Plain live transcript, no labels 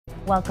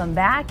Welcome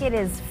back. It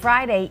is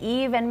Friday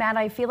Eve, and Matt,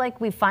 I feel like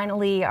we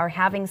finally are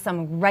having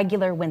some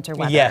regular winter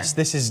weather. Yes,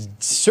 this is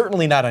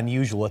certainly not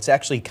unusual. It's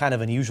actually kind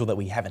of unusual that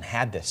we haven't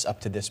had this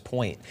up to this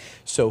point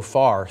so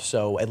far.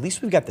 So at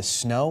least we've got the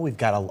snow. We've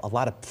got a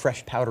lot of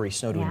fresh, powdery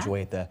snow to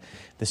enjoy at the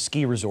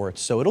ski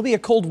resorts. So it'll be a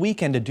cold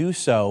weekend to do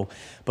so.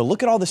 But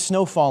look at all the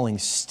snow falling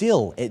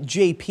still at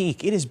Jay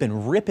Peak. It has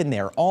been ripping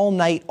there all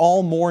night,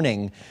 all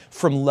morning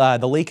from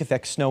the lake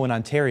effect snow in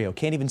Ontario.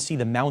 Can't even see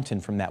the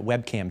mountain from that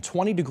webcam.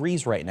 20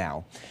 degrees right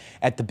now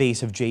at the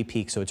base of Jay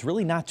Peak, so it's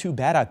really not too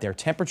bad out there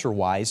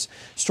temperature-wise.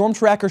 Storm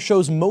Tracker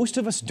shows most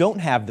of us don't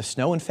have the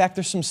snow. In fact,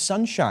 there's some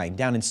sunshine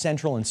down in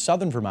central and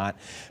southern Vermont,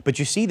 but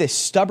you see this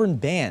stubborn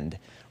band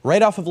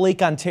right off of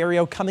Lake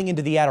Ontario coming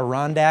into the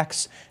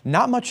Adirondacks.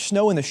 Not much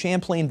snow in the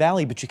Champlain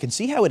Valley, but you can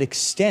see how it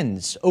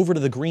extends over to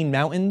the Green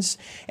Mountains,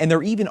 and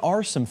there even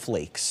are some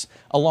flakes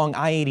along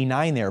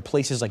I-89 there,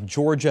 places like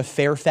Georgia,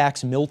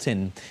 Fairfax,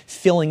 Milton,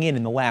 filling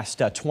in the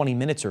last 20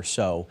 minutes or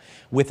so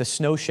with a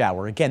snow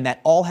shower. Again,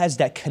 that all has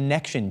that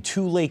connection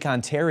to Lake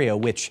Ontario,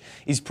 which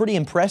is pretty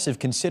impressive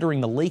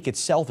considering the lake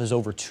itself is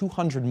over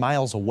 200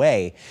 miles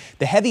away.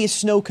 The heaviest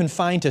snow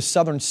confined to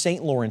southern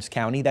St. Lawrence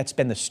County. That's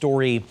been the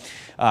story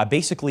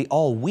basically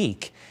all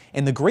week.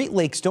 And the Great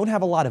Lakes don't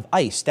have a lot of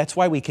ice. That's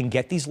why we can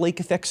get these lake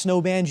effect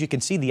snow bands. You can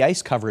see the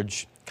ice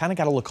coverage. Kind of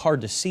got to look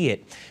hard to see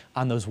it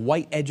on those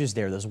white edges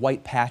there, those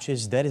white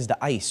patches. That is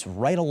the ice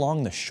right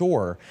along the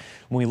shore.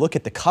 When we look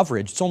at the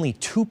coverage, it's only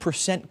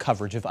 2%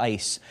 coverage of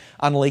ice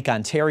on Lake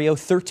Ontario,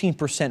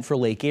 13% for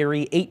Lake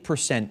Erie,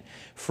 8%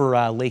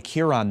 for Lake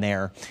Huron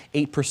there,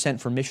 8%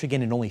 for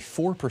Michigan, and only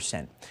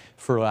 4%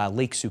 for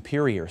Lake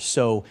Superior.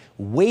 So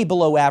way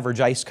below average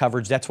ice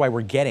coverage. That's why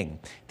we're getting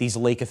these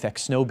lake effect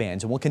snow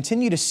bands. And we'll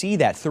continue to see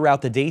that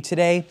throughout the day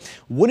today.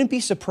 Wouldn't be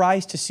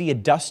surprised to see a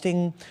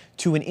dusting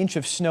to an inch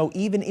of snow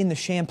even in the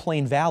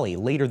Champlain Valley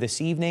later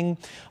this evening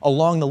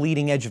along the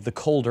leading edge of the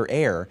colder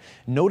air.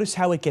 Notice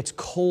how it gets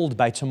cold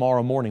by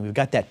tomorrow morning. We've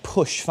got that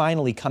push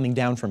finally coming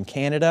down from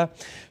Canada.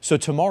 So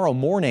tomorrow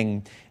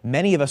morning,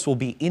 many of us will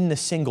be in the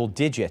single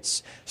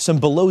digits. Some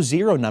below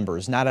zero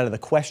numbers not out of the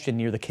question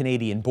near the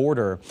Canadian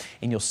border.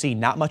 And you'll see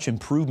not much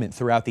improvement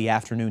throughout the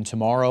afternoon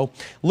tomorrow.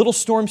 Little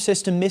storm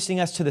system missing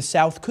us to the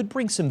south could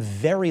bring some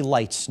very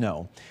light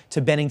snow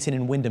to Bennington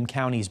and Windham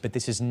counties, but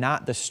this is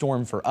not the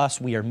storm for us.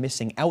 We are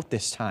missing out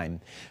this time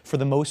for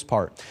the most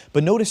part.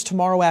 But notice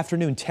tomorrow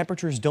afternoon,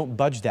 temperatures don't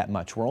budge that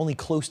much. We're only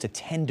close to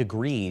 10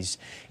 degrees,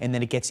 and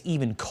then it gets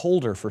even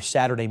colder for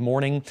Saturday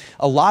morning.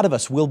 A lot of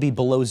us will be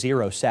below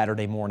zero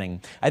Saturday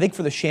morning. I think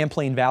for the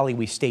Champlain Valley,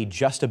 we stay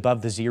just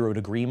above the 0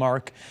 degree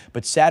mark,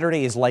 but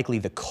Saturday is likely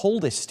the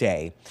coldest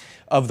day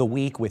of the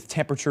week with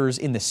temperatures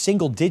in the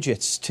single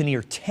digits to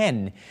near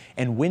 10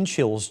 and wind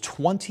chills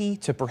 20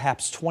 to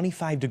perhaps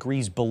 25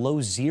 degrees below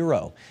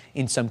zero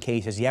in some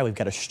cases. Yeah, we've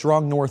got a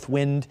strong north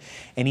wind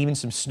and even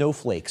some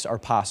snowflakes are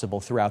possible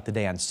throughout the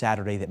day on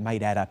Saturday that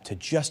might add up to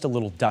just a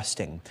little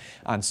dusting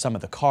on some of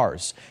the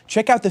cars.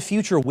 Check out the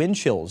future wind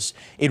chills.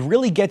 It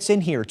really gets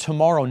in here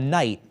tomorrow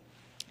night.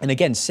 And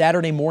again,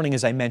 Saturday morning,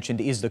 as I mentioned,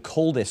 is the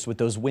coldest with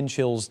those wind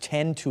chills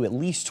 10 to at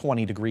least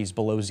 20 degrees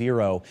below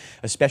zero,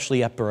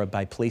 especially up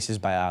by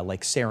places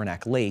like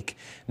Saranac Lake.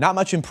 Not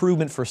much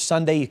improvement for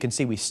Sunday. You can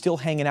see we're still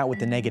hanging out with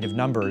the negative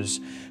numbers.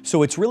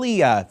 So it's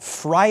really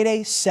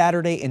Friday,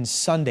 Saturday, and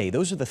Sunday.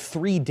 Those are the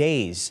 3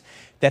 days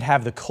that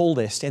have the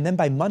coldest. And then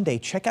by Monday,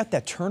 check out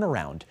that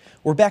turnaround.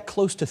 We're back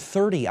close to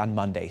 30 on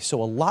Monday,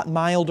 so a lot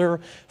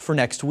milder for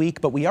next week,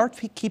 but we are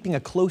keeping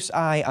a close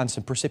eye on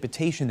some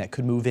precipitation that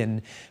could move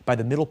in by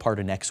the middle part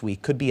of next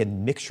week. Could be a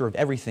mixture of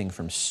everything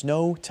from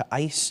snow to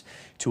ice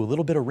to a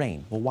little bit of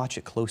rain. We'll watch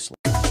it closely.